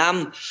 Honestly, I mean,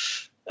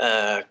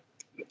 I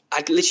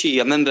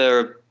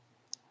remember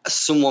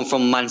someone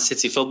from Man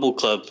City Football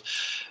Club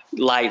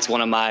liked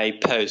one of my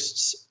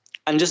posts,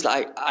 and just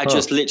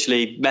just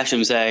literally messaged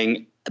him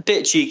saying, a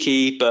bit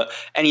cheeky, but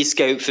any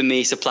scope for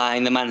me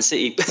supplying the Man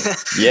City,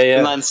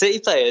 the Man City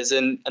players,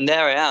 and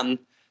there I am.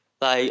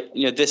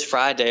 This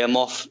Friday I'm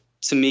off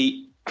to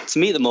meet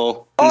them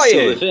all. Are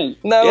you?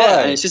 No way.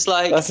 And it's just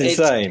that's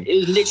insane. It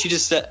was literally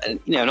just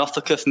an off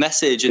the cuff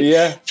message and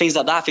things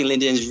like that. I think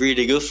LinkedIn is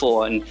really good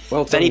for. And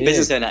if any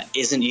business owner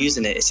isn't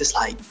using it, it's just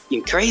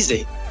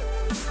crazy.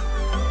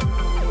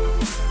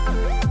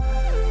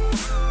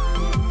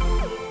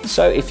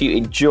 So if you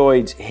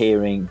enjoyed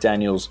hearing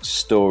Daniel's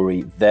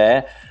story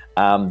there,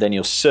 then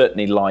you'll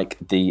certainly like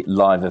the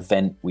live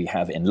event we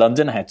have in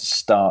London, how to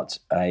start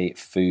a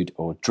food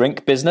or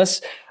drink business,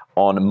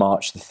 on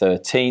March the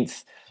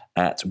 13th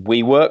at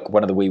WeWork,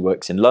 one of the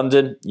WeWorks in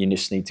London. You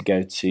just need to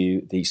go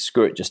to the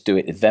Screw It Just Do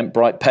It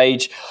Eventbrite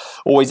page.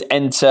 Always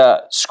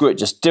enter Screw It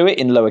Just Do It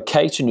in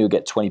lowercase and you'll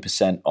get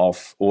 20%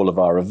 off all of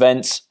our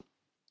events.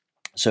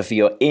 So if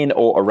you're in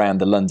or around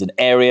the London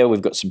area,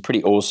 we've got some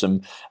pretty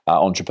awesome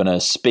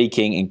entrepreneurs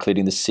speaking,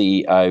 including the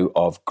CEO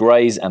of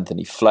Graze,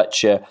 Anthony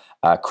Fletcher,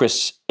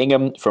 Chris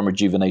Ingham from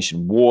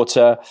Rejuvenation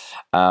Water,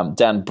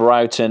 Dan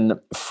Broughton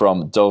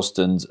from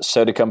Dalston's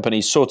Soda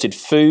Company, Sorted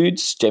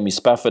Foods, Jamie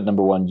Spafford,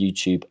 #1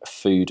 YouTube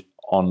food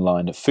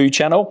online food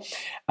channel,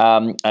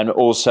 and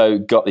also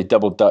got the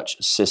Double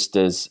Dutch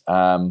sisters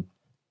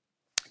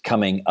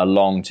coming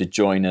along to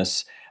join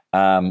us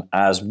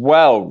as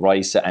well,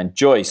 Raisa and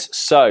Joyce.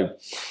 So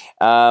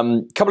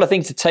a couple of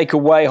things to take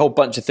away, a whole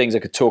bunch of things I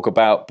could talk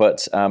about,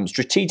 but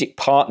strategic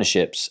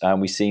partnerships,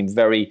 we seem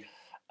very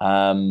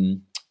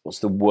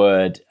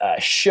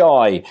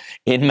shy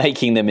in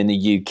making them in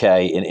the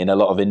UK in a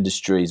lot of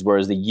industries,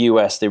 whereas the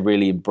US, they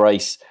really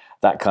embrace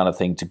that kind of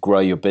thing to grow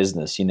your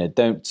business.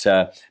 Don't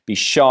be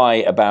shy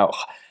about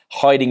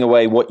hiding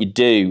away what you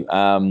do.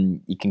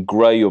 You can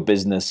grow your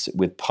business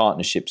with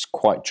partnerships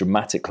quite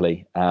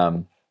dramatically.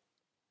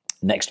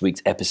 Next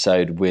week's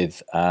episode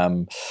with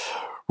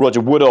Roger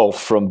Woodall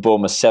from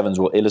Bournemouth Sevens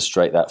will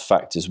illustrate that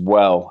fact as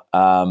well.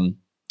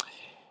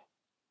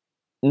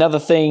 Another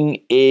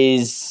thing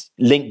is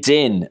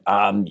LinkedIn,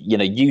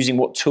 using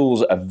what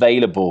tools are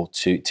available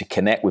to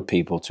connect with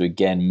people to,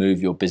 again,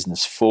 move your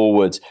business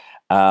forward.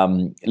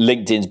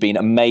 LinkedIn's been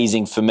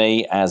amazing for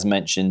me, as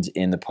mentioned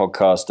in the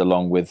podcast,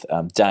 along with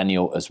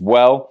Daniel as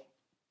well.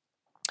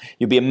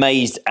 You'll be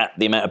amazed at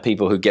the amount of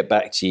people who get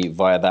back to you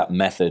via that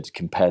method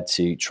compared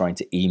to trying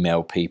to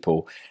email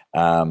people.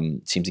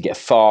 Seem to get a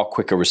far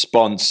quicker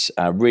response.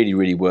 Really,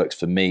 really works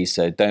for me.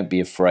 So don't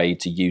be afraid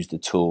to use the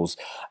tools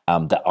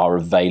that are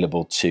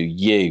available to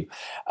you.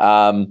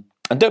 And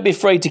don't be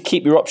afraid to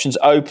keep your options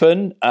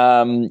open.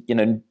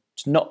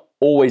 It's not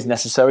always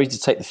necessary to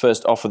take the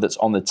first offer that's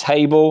on the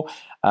table,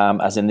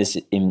 as in this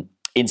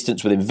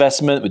instance with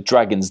investment, with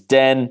Dragon's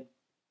Den.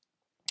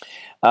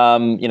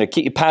 Keep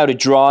your powder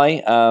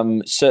dry.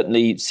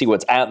 Certainly see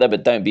what's out there,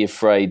 but don't be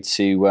afraid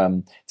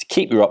to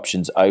keep your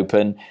options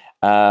open.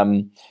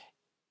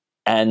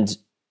 And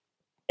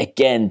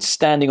again,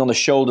 standing on the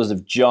shoulders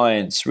of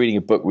giants. Reading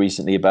a book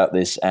recently about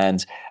this,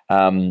 and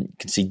you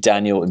can see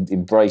Daniel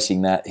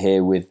embracing that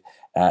here with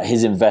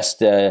his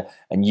investor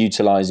and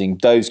utilizing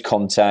those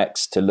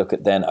contacts to look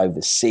at then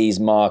overseas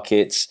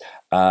markets.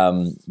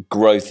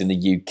 Growth in the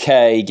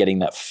UK, getting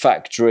that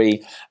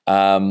factory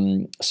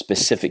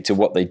specific to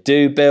what they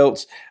do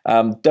built.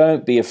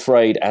 Don't be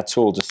afraid at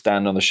all to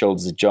stand on the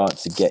shoulders of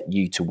giants to get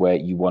you to where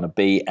you want to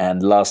be.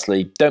 And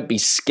lastly, don't be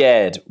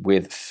scared.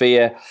 With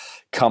fear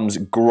comes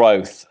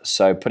growth.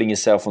 So putting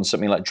yourself on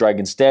something like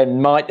Dragon's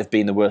Den might have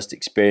been the worst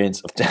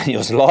experience of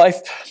Daniel's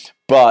life,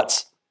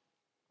 but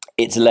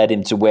it's led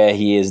him to where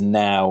he is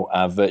now,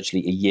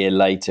 virtually a year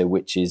later,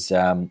 which is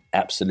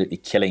absolutely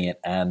killing it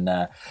and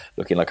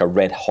looking like a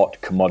red-hot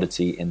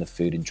commodity in the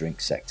food and drink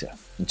sector.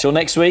 Until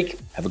next week,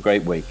 have a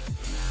great week.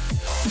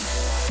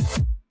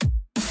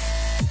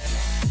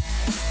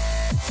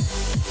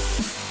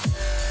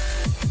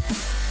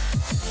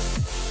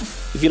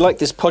 If you like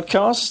this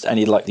podcast and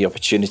you'd like the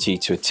opportunity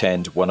to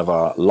attend one of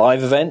our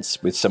live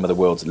events with some of the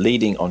world's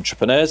leading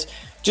entrepreneurs,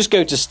 just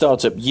go to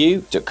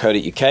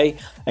startupu.co.uk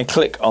and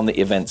click on the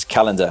events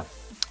calendar.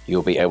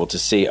 You'll be able to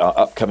see our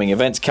upcoming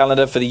events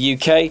calendar for the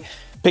UK,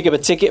 Pick up a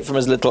ticket from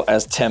as little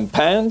as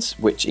 £10,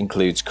 which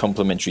includes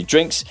complimentary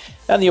drinks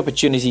and the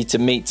opportunity to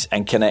meet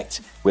and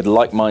connect with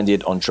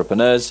like-minded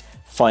entrepreneurs,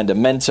 find a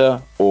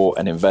mentor or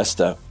an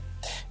investor.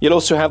 You'll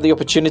also have the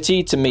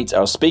opportunity to meet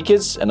our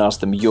speakers and ask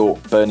them your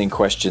burning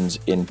questions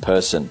in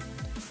person.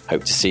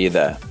 Hope to see you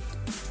there.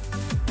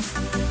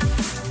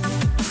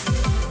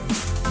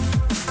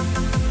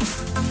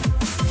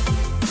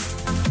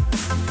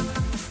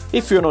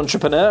 If you're an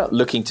entrepreneur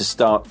looking to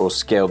start or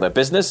scale their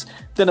business,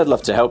 then I'd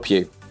love to help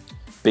you.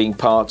 Being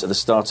part of the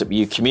Startup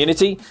U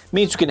community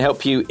means we can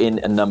help you in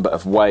a number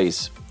of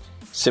ways.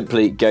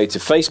 Simply go to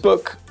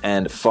Facebook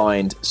and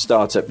find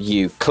Startup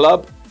U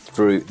Club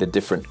through the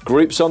different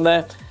groups on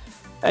there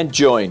and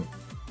join.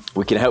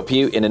 We can help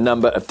you in a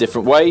number of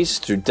different ways,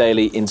 through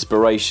daily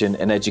inspiration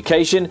and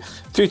education,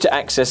 through to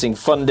accessing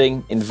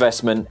funding,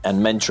 investment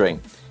and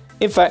mentoring.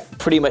 In fact,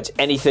 pretty much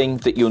anything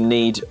that you'll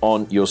need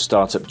on your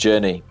startup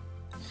journey.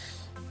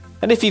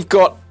 And if you've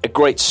got a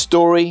great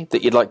story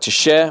that you'd like to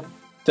share,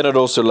 then I'd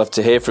also love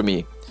to hear from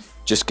you.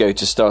 Just go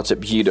to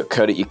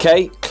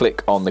startupu.co.uk,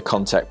 click on the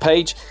contact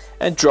page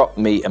and drop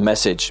me a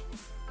message.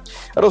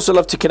 I'd also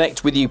love to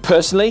connect with you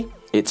personally.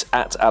 It's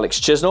at Alex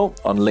Chisnell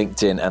on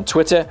LinkedIn and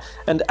Twitter,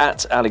 and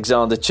at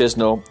Alexander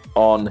Chisnell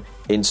on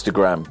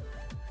Instagram.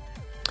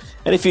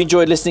 And if you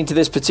enjoyed listening to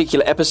this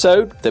particular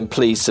episode, then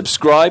please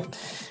subscribe,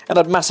 and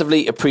I'd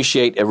massively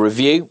appreciate a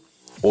review.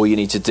 All you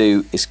need to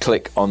do is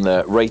click on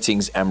the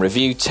ratings and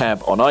review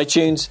tab on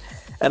iTunes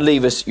and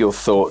leave us your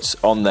thoughts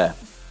on there.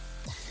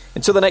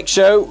 Until the next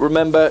show,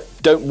 remember,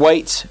 don't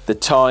wait. The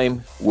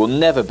time will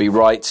never be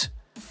right.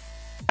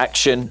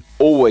 Action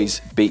always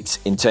beats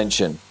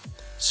intention.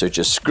 So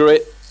just screw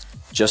it,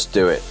 just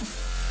do it.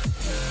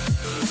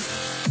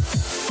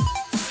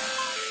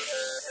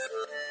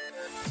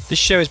 This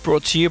show is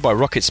brought to you by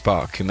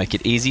RocketSpark, who make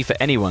it easy for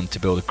anyone to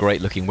build a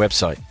great-looking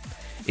website.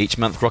 Each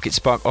month,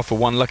 RocketSpark offer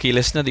one lucky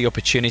listener the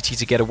opportunity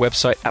to get a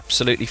website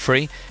absolutely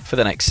free for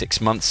the next 6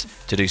 months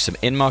to do some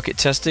in-market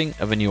testing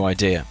of a new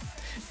idea.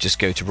 Just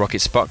go to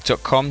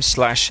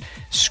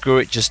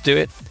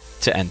rocketspark.com/screwitjustdoit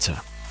to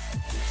enter.